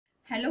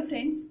Hello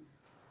friends,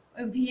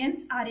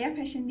 वीएन्स Arya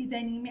fashion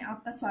designing में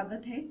आपका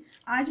स्वागत है।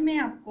 आज मैं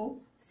आपको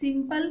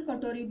सिंपल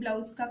कटोरी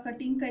ब्लाउज का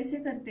कटिंग कैसे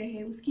करते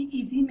हैं उसकी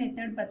इजी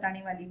मेथड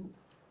बताने वाली हूँ।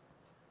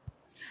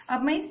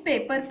 अब मैं इस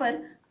पेपर पर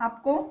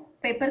आपको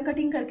पेपर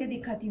कटिंग करके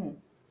दिखाती हूँ।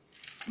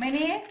 मैंने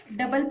ये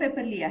डबल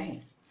पेपर लिया है।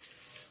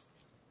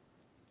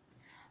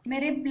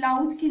 मेरे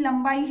ब्लाउज की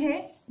लंबाई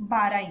है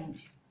 12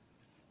 इंच,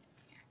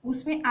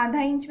 उसमें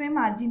आधा इंच मैं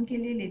मार्जिन के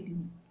लिए लेती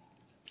हूँ।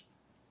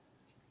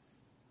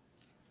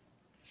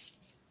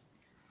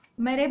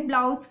 मेरे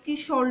ब्लाउज की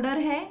शोल्डर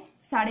है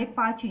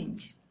 5.5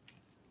 इंच।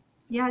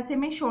 यहां से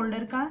मैं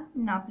शोल्डर का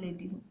नाप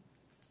लेती हूँ।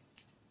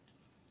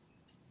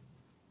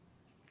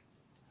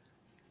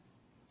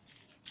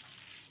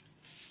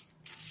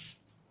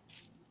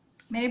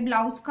 मेरे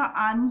ब्लाउज का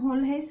आर्म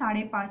होल है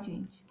 5.5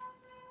 इंच।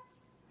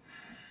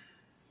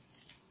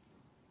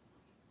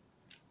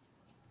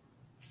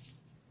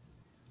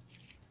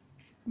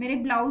 मेरे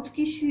ब्लाउज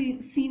की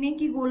सीने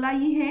की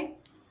गोलाई है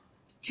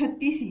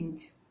 36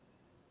 इंच।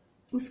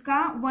 उसका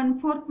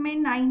 1/4 में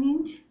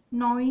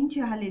 9 इंच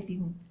यहाँ लेती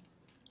हूँ।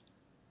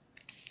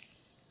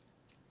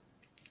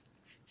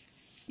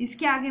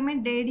 इसके आगे मैं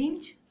 1.5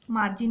 इंच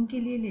मार्जिन के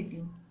लिए लेती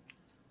हूँ।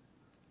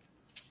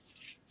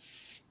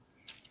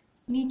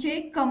 नीचे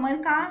कमर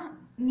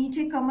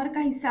का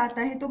हिस्सा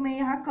आता है, तो मैं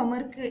यहाँ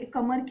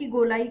कमर की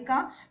गोलाई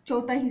का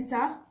चौथा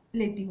हिस्सा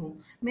लेती हूँ।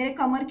 मेरे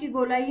कमर की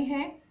गोलाई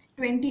है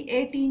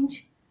 28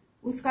 इंच,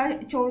 उसका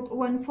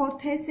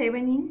 1/4 है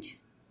 7 इंच,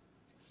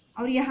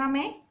 और यहाँ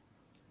मैं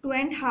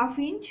 2.5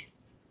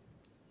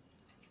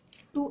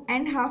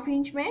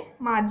 इंच में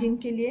मार्जिन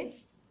के लिए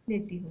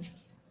लेती हूँ।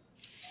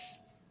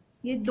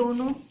 ये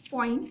दोनों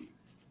पॉइंट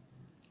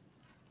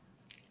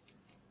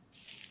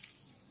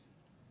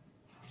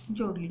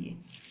जोड़ लिए।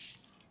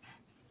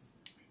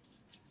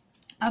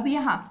 अब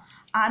यहाँ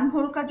आर्म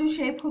होल का जो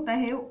शेप होता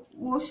है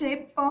वो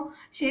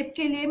शेप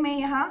के लिए मैं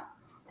यहाँ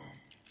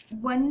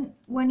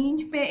 1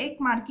 इंच पे एक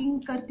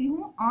मार्किंग करती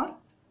हूँ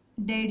और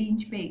 1.5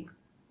 इंच पे एक।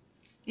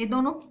 ये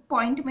दोनों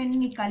पॉइंट मैंने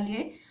निकाल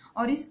लिए।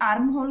 और इस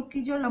आर्म होल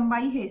की जो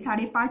लंबाई है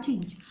 5.5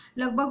 इंच,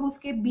 लगभग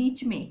उसके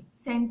बीच में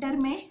सेंटर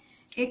में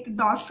एक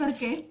डॉट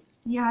करके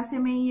यहाँ से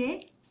मैं ये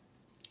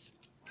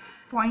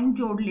पॉइंट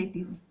जोड़ लेती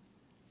हूँ।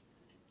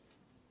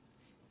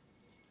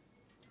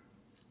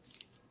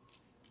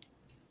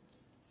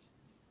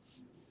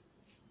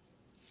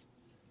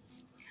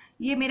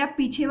 ये मेरा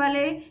पीछे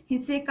वाले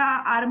हिस्से का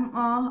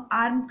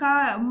आर्म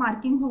का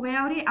मार्किंग हो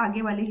गया और ये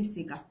आगे वाले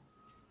हिस्से का।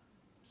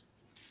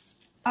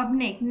 अब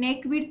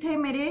नेक विड्थ है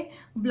मेरे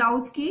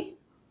ब्लाउज की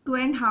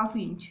 2.5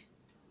 इंच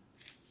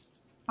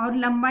और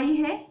लंबाई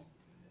है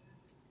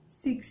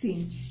 6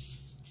 इंच।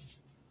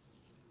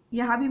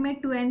 यहां भी मैं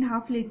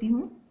 2.5 लेती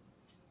हूं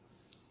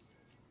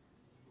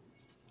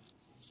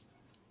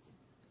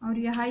और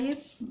यहाँ ये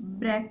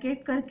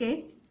ब्रैकेट करके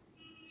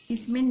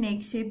इसमें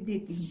नेक शेप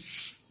देती हूँ।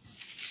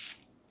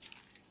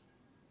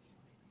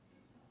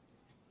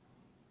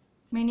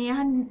 मैंने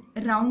यहाँ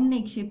राउंड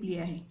नेक शेप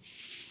लिया है।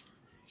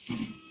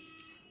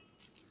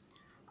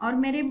 और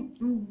मेरे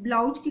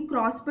ब्लाउज की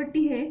क्रॉस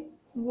पट्टी है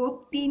वो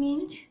 3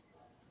 इंच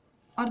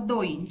और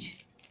 2 इंच।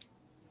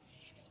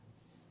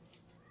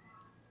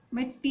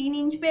 मैं 3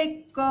 इंच पे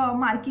एक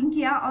मार्किंग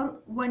किया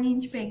और 1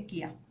 इंच पे एक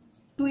किया,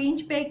 2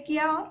 इंच पे एक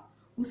किया और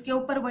उसके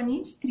ऊपर 1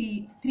 इंच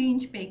 3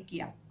 इंच पे एक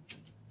किया।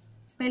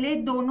 पहले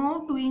दोनों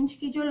 2 इंच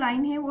की जो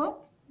लाइन है वो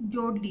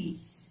जोड़ ली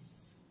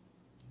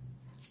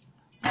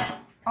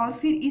और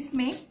फिर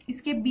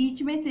इसके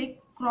बीच में से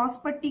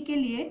क्रॉस पट्टी के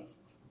लिए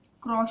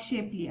क्रॉस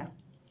शेप लिया।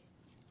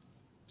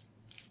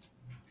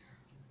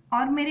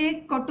 और मेरे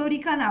कटोरी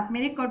का नाप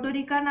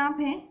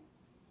है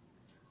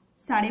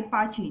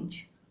 5.5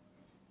 इंच।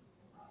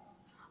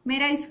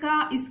 मेरा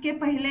इसके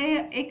पहले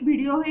एक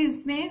वीडियो है,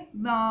 उसमें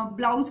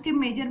ब्लाउज के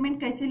मेजरमेंट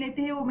कैसे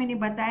लेते हैं वो मैंने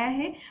बताया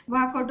है।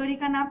 वहाँ कटोरी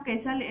का नाप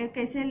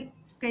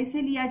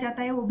कैसे लिया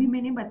जाता है वो भी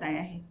मैंने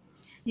बताया है।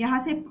 यहाँ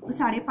से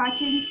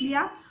 5.5 इंच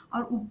लिया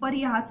और ऊपर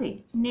यहाँ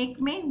से नेक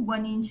में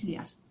 1 इंच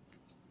लिया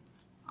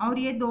और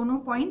ये दोनों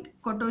पॉइंट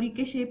कटोरी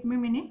के शेप में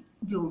मैंने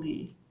जोड़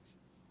लिए।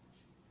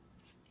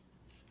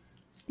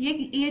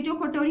 ये जो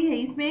कटोरी है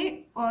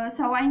इसमें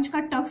 1.25 इंच का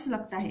टक्स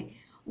लगता है।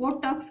 वो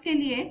टक्स के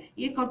लिए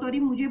ये कटोरी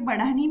मुझे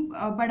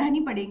बढ़ानी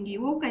पड़ेगी।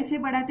 वो कैसे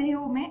बढ़ाते हैं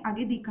वो मैं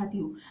आगे दिखाती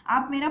हूँ।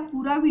 आप मेरा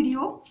पूरा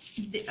वीडियो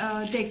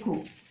देखो।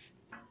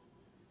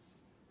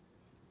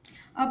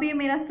 अब ये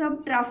मेरा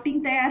सब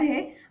ड्राफ्टिंग तैयार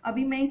है।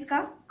 अभी मैं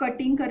इसका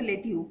कटिंग कर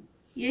लेती हूँ।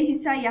 ये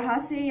हिस्सा यहाँ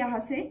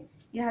से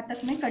यहाँ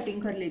तक मैं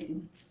कटिंग कर लेती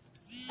हूँ।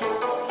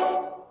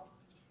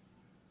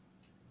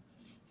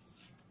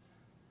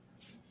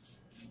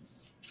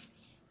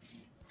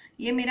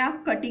 ये मेरा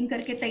कटिंग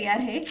करके तैयार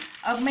है।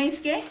 अब मैं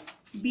इसके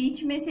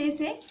बीच में से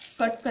इसे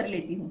कट कर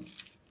लेती हूँ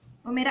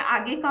और मेरा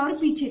आगे का और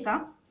पीछे का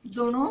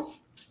दोनों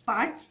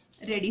पार्ट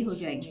रेडी हो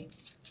जाएंगे।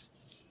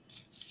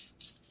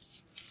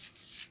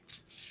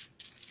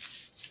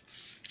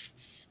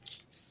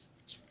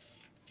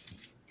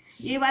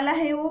 ये वाला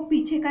है वो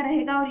पीछे का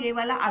रहेगा और ये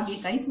वाला आगे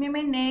का। इसमें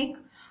मैं नेक,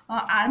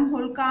 आर्म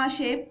होल का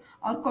शेप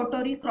और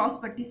कटोरी क्रॉस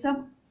पट्टी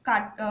सब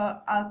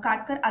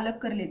काट कर अलग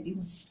कर लेती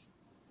हूँ।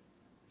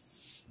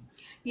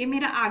 ये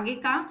मेरा आगे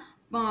का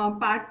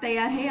पार्ट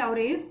तैयार है और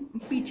ये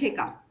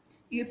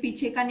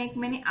पीछे का नेक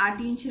मैंने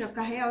 8 इंच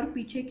रखा है और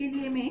पीछे के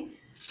लिए मैं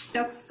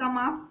टक्स का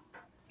माप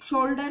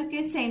शोल्डर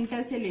के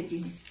सेंटर से लेती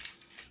हूँ।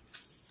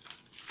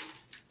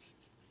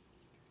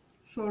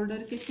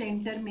 शोल्डर के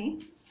सेंटर में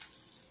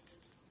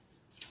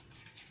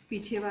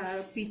पीछे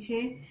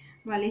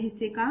वाले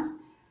हिस्से का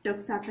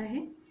टक्स आता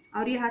है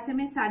और यहाँ से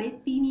मैं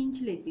 3.5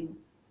 इंच लेती हूँ।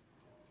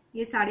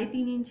 ये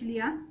 3.5 इंच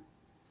लिया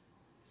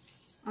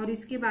और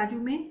इसके बाजू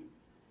में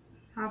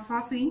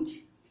हाफ इंच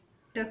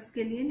टक्स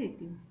के लिए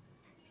लेती हूँ।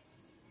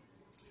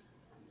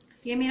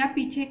 ये मेरा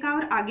पीछे का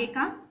और आगे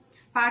का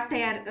पार्ट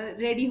तैयार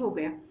रेडी हो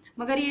गया।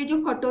 मगर ये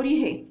जो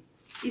कटोरी है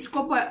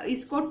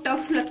इसको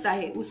टक्स लगता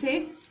है,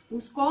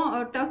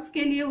 उसको टक्स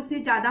के लिए उसे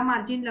ज्यादा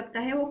मार्जिन लगता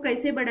है। वो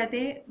कैसे बढ़ाते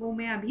हैं वो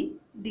मैं अभी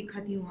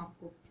दिखाती हूँ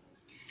आपको।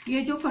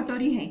 ये जो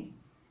कटोरी है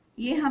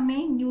ये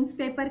हमें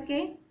न्यूज़पेपर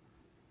के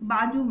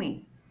बाजू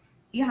में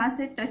यहाँ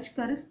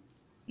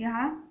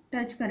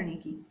टच करने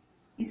की,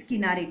 इस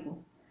किनारे को,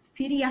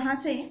 फिर यहाँ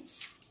से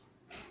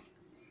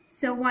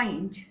 1.25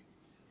 इंच,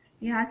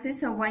 यहाँ से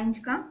 1.25 इंच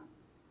का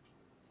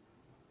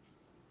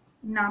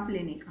नाप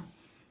लेने का,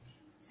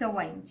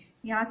 1.25 इंच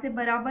यहाँ से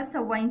बराबर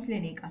 1.25 इंच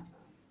लेने का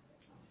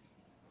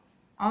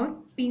और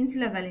पिंस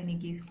लगा लेने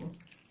की इसको,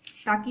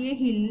 ताकि ये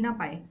हिल ना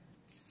पाए।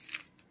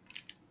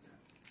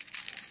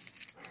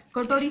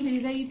 कटोरी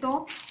हिल गई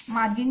तो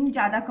मार्जिन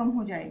ज़्यादा कम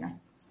हो जाएगा।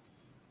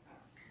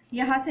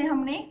 यहाँ से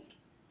हमने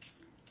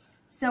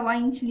 1.25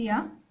 इंच लिया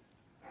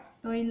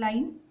तो ये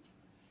लाइन,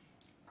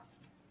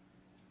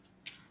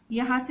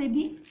 यहाँ से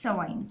भी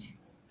 1.25 इंच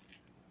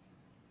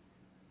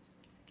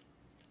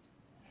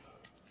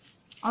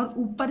और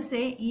ऊपर से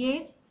ये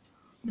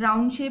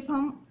राउंड शेप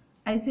हम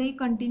ऐसे ही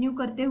कंटिन्यू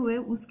करते हुए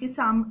उसके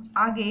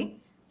आगे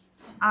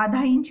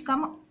आधा इंच का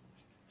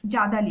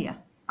ज़्यादा लिया,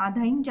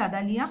 आधा इंच ज़्यादा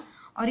लिया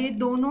और ये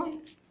दोनों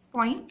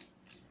पॉइंट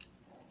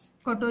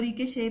कटोरी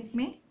के शेप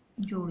में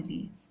जोड़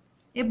दिए।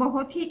 ये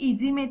बहुत ही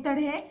इजी मेथड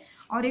है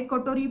और एक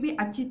कटोरी भी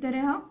अच्छी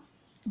तरह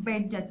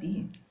बैठ जाती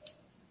है।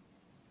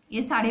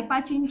 ये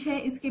 5.5 इंच है,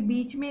 इसके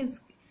बीच में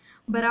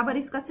बराबर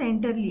इसका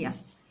सेंटर लिया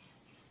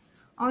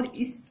और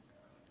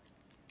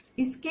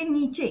इसके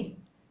नीचे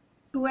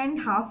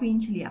 2.5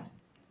 इंच लिया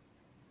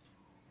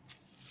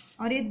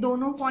और ये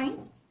दोनों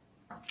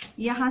पॉइंट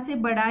यहाँ से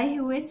बढ़ाए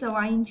हुए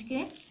 1.25 इंच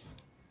के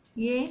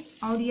ये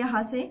और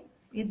यहाँ से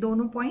ये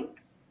दोनों पॉइंट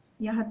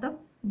यहाँ तक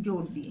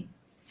जोड़ दिए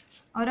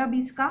और अब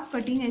इसका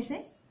कटिंग ऐसे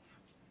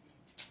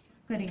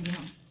करेंगे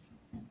हम।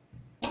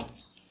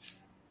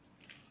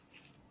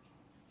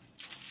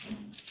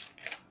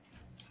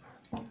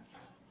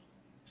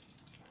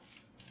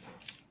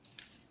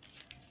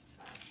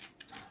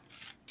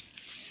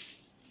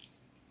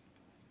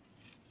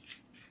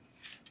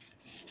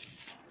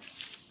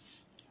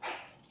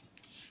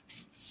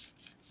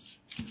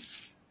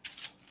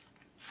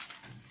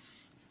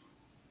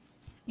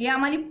 ये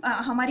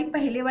हमारी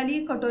पहले वाली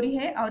कटोरी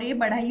है और ये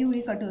बढ़ाई हुई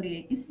कटोरी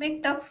है।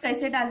 इसमें टक्स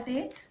कैसे डालते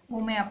हैं वो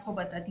मैं आपको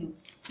बताती हूँ।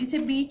 इसे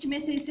बीच में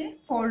से इसे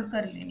फोल्ड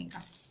कर लेने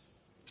का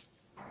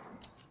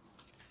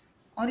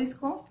और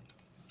इसको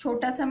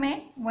छोटा सा मैं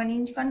 1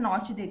 इंच का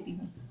नॉच देती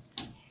हूँ।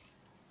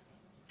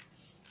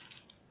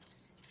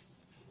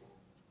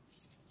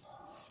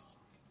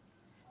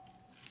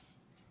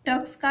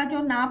 टक्स का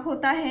जो नाप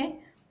होता है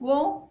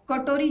वो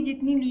कटोरी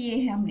जितनी लिए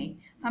है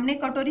हमने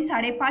कटोरी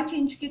 5.5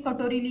 इंच की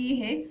कटोरी ली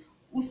है,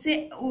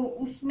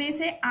 उसमें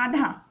से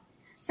आधा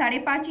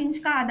 5.5 इंच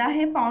का आधा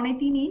है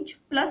 3.25 इंच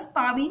प्लस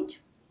 1/4 इंच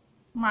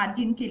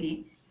मार्जिन के लिए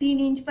 3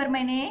 इंच पर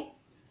मैंने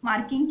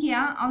मार्किंग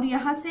किया और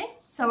यहाँ से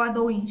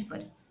 2.25 इंच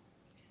पर।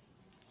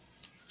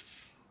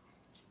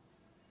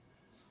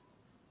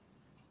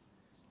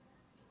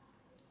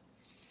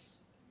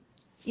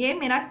 ये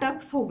मेरा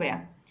टक्स हो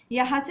गया।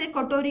 यहाँ से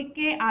कटोरी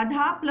के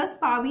आधा प्लस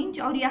 1/4 इंच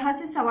और यहाँ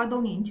से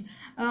 2.25 इंच।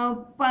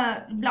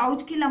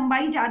 ब्लाउज की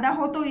लंबाई ज्यादा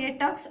हो तो ये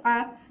टक्स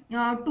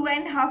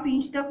 2.5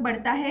 इंच तक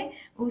बढ़ता है,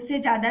 उससे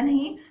ज्यादा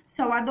नहीं,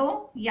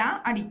 2.25 या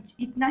 2.5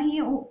 इतना ही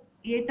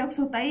ये टक्स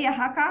होता है।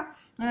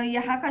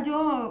 यहाँ का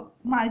जो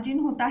मार्जिन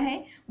होता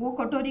है वो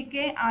कटोरी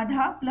के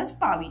आधा प्लस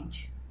 1/4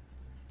 इंच।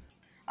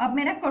 अब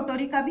मेरा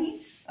कटोरी का भी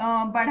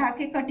बढ़ा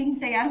के कटिंग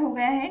तैयार हो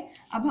गया है।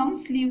 अब हम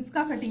स्लीव्स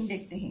का कटिंग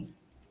देखते हैं।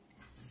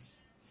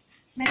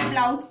 मेरे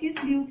ब्लाउज की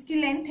स्लीव्स की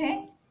लेंथ है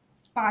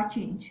 5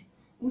 इंच,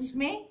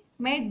 उसमें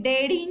मैं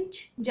 1.5 इंच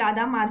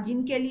ज़्यादा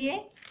मार्जिन के लिए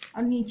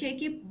और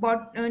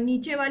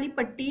नीचे वाली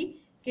पट्टी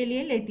के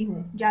लिए लेती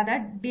हूँ, ज़्यादा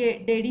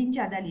 1.5 इंच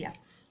ज़्यादा लिया।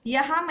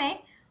 यहाँ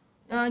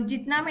मैं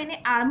जितना मैंने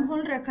आर्म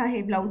होल रखा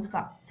है ब्लाउज का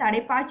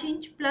 5.5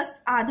 इंच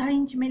प्लस आधा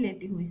इंच में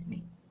लेती हूँ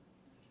इसमें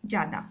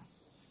ज़्यादा।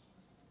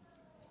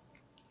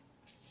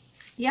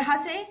 यहाँ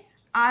से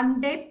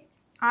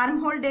आर्म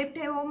होल डेप्थ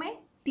है वो मैं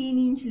 3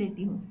 इंच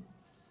लेती हूँ।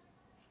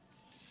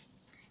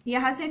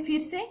 यहाँ से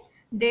फिर से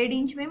 1.5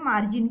 इंच में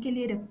मार्जिन के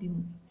लिए रखती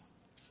हूँ।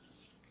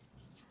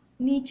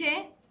 नीचे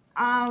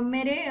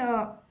मेरे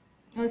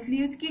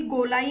स्लीव्स की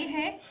गोलाई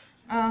है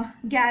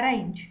 11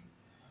 इंच,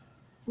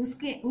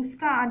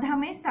 उसका आधा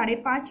मैं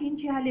 5.5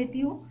 इंच यहाँ लेती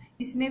हूँ।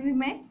 इसमें भी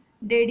मैं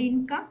 1.5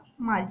 इंच का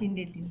मार्जिन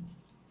लेती हूँ।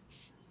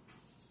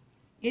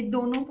 ये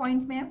दोनों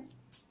पॉइंट में अब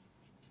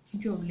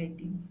जोड़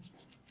लेती हूँ।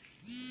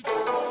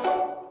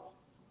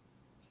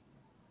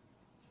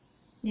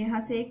 यहाँ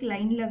से एक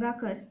लाइन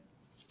लगाकर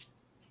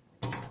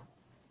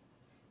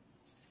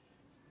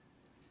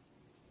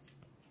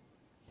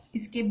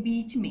इसके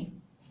बीच में,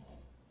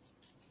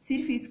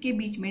 सिर्फ इसके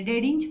बीच में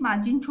 1.5 इंच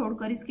मार्जिन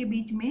छोड़कर इसके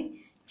बीच में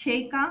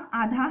 6 का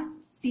आधा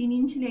 3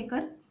 इंच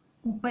लेकर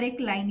ऊपर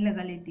एक लाइन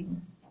लगा लेती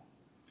हूँ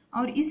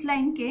और इस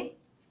लाइन के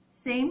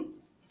सेम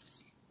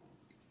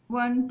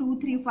 1 2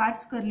 3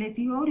 पार्ट्स कर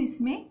लेती हूँ और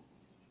इसमें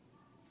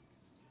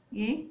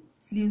ये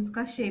स्लीव्स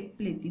का शेप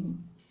लेती हूँ।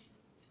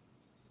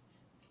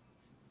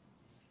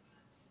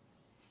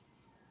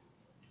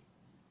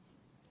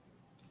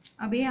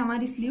 अब ये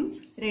हमारी स्लीव्स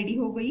रेडी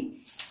हो गई,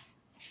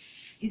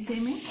 इसे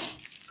मैं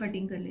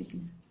कटिंग कर लेती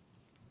हूँ।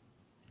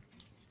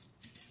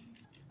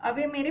 अब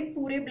ये मेरे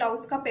पूरे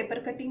ब्लाउज का पेपर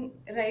कटिंग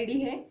रेडी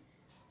है।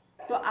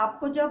 तो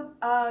आपको जब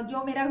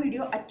जो मेरा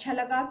वीडियो अच्छा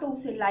लगा तो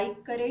उसे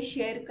लाइक करें,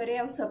 शेयर करें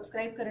और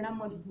सब्सक्राइब करना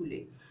मत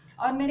भूलें।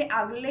 और मेरे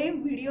अगले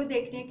वीडियो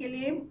देखने के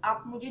लिए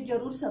आप मुझे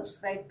जरूर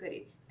सब्सक्राइब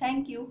करें।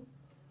 Thank you.